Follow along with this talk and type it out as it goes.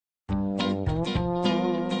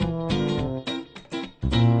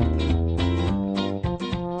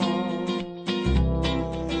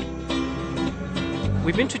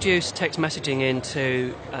We've introduced text messaging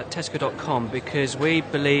into Tesco.com because we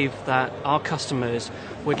believe that our customers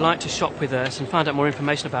would like to shop with us and find out more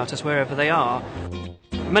information about us wherever they are.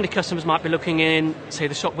 Many customers might be looking in, say,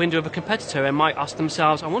 the shop window of a competitor and might ask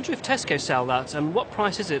themselves, I wonder if Tesco sell that and what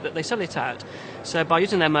price is it that they sell it at? So by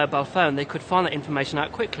using their mobile phone, they could find that information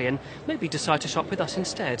out quickly and maybe decide to shop with us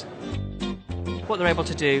instead. What they're able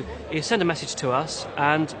to do is send a message to us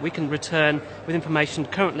and we can return with information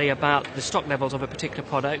currently about the stock levels of a particular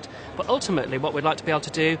product, but ultimately what we'd like to be able to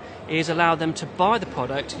do is allow them to buy the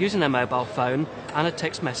product using their mobile phone and a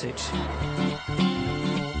text message.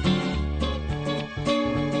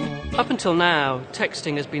 Up until now,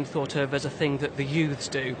 texting has been thought of as a thing that the youths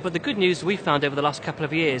do, but the good news we found over the last couple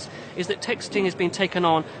of years is that texting has been taken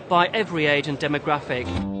on by every age and demographic.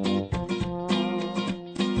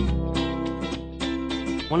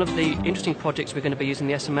 One of the interesting projects we're going to be using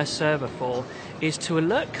the SMS server for is to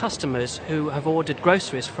alert customers who have ordered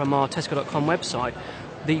groceries from our Tesco.com website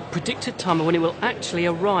the predicted time of when it will actually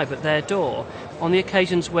arrive at their door. On the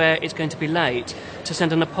occasions where it's going to be late, to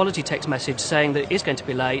send an apology text message saying that it is going to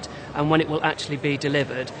be late and when it will actually be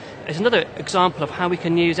delivered. It's another example of how we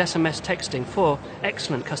can use SMS texting for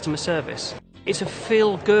excellent customer service. It's a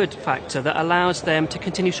feel-good factor that allows them to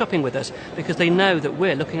continue shopping with us because they know that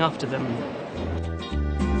we're looking after them.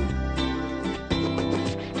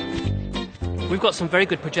 We've got some very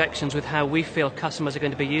good projections with how we feel customers are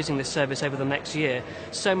going to be using this service over the next year,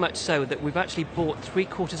 so much so that we've actually bought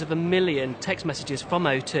 750,000 text messages from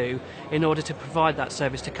O2 in order to provide that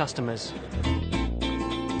service to customers.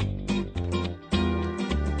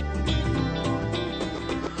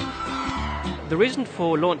 The reason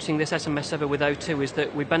for launching this SMS server with O2 is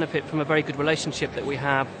that we benefit from a very good relationship that we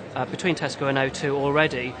have between Tesco and O2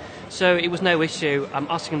 already. So it was no issue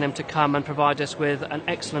asking them to come and provide us with an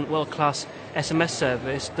excellent world-class SMS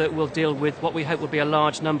service that will deal with what we hope will be a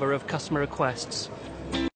large number of customer requests.